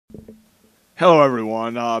Hello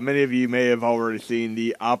everyone, many of you may have already seen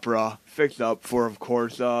the Opera fix-up for, of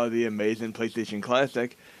course, the amazing PlayStation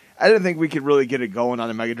Classic. I didn't think we could really get it going on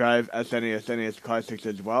the Mega Drive, SNES, NES Classics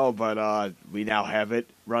as well, but we now have it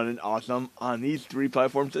running awesome on these three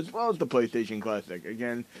platforms as well as the PlayStation Classic.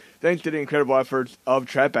 Again, thanks to the incredible efforts of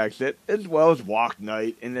Trapexit as well as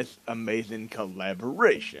walknight in this amazing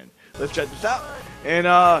collaboration. Let's check this out, and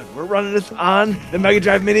we're running this on the Mega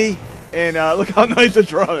Drive Mini, and look how nice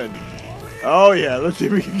it's running. Oh yeah, let's see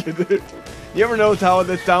if we can get it. You ever notice how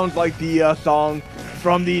this sounds like the song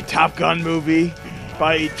from the Top Gun movie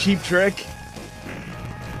by Cheap Trick?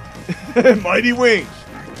 Mighty Wings.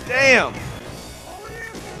 Damn.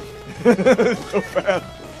 So fast.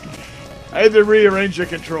 I had to rearrange the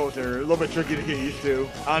controls there. A little bit tricky to get used to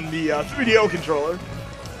on the 3DO controller.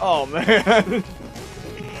 Oh man.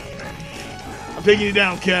 I'm taking you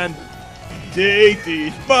down, Ken. Take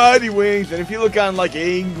these mighty wings. And if you look on like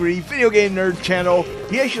Angry Video Game Nerd channel,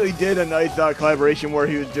 he actually did a nice collaboration where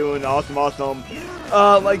he was doing awesome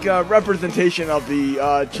representation of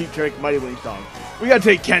the Cheap Trick Mighty Wings song. We gotta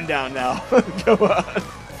take Ken down now. Come on.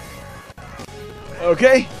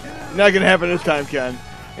 Okay, not gonna happen this time, Ken.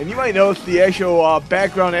 And you might notice the actual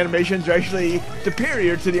background animations are actually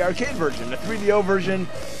superior to the arcade version. The 3DO version,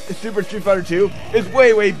 Super Street Fighter 2, is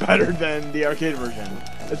way, way better than the arcade version,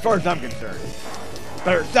 as far as I'm concerned.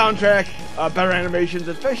 Better soundtrack, better animations,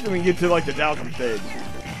 especially when you get to like the Dalcom stage.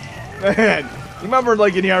 Man, you remember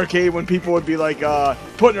like in the arcade when people would be like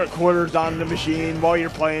putting their quarters on the machine while you're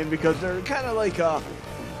playing because they're kind of like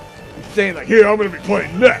saying like, here, I'm going to be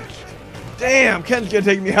playing next. Damn, Ken's going to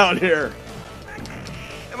take me out here.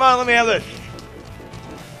 Come on, let me have this.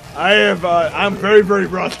 I'm very, very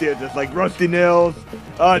rusty at this, like Rusty Nails,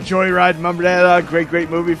 Joyride. Remember that great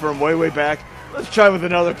movie from way, way back? Let's try with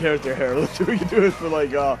another character here. Let's see if we can do this for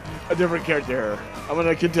like a different character here. I'm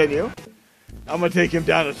gonna continue. I'm gonna take him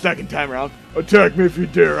down a second time around. Attack me if you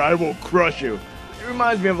dare, I will crush you. It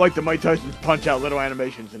reminds me of like the Mike Tyson's Punch-Out little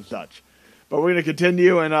animations and such. But we're gonna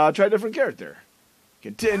continue and try a different character.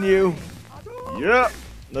 Continue. Yep.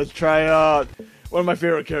 Let's try one of my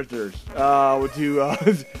favorite characters. We'll do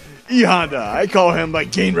E Honda. I call him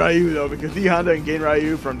like Gain Ryu though, because E Honda and Gain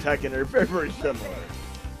Ryu from Tekken are very, very similar.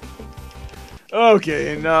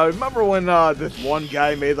 Okay, and remember when this one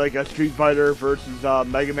guy made like a Street Fighter versus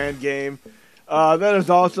Mega Man game? That is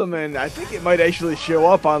awesome, and I think it might actually show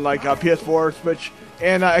up on like PS4, Switch,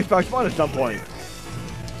 and Xbox One at some point.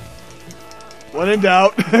 When in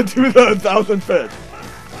doubt, do the 1,000 fits.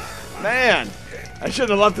 Man, I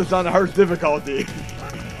shouldn't have left this on the hardest difficulty.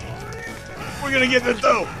 We're gonna get this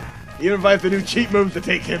though, even if I have to do cheat moves to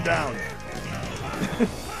take him down.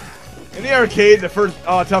 In the arcade, the first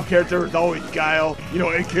tough character was always Guile, you know,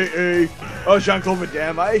 a.k.a. Jean-Claude Van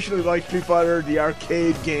Damme. I actually like Street Fighter, the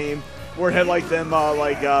arcade game, where it had like them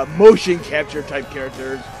motion capture type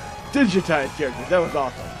characters, digitized characters. That was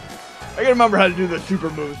awesome. I gotta remember how to do the super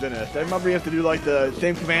moves in this. I remember you have to do like the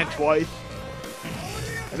same command twice.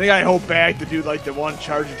 I think I hold back to do like the one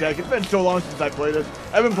charge attack. It's been so long since I played this.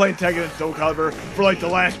 I've been playing Tekken and Soul Calibur for like the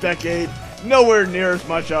last decade. Nowhere near as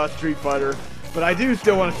much Street Fighter. But I do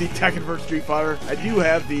still want to see Tekken vs. Street Fighter. I do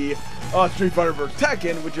have the Street Fighter vs.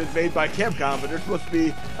 Tekken, which is made by Capcom, but there's supposed to be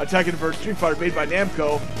a Tekken vs. Street Fighter made by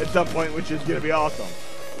Namco at some point, which is going to be awesome.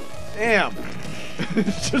 Damn.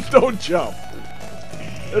 Just don't jump.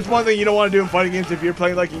 That's one thing you don't want to do in fighting games if you're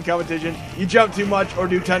playing like in competition. You jump too much or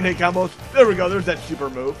do 10-hit combos. There we go, there's that super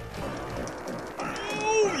move.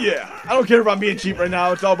 Oh yeah. I don't care if I'm being cheap right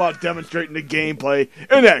now. It's all about demonstrating the gameplay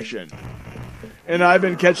in action. And I've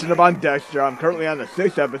been catching up on Dexter. I'm currently on the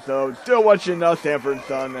 6th episode. Still watching Sanford and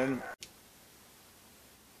Son. And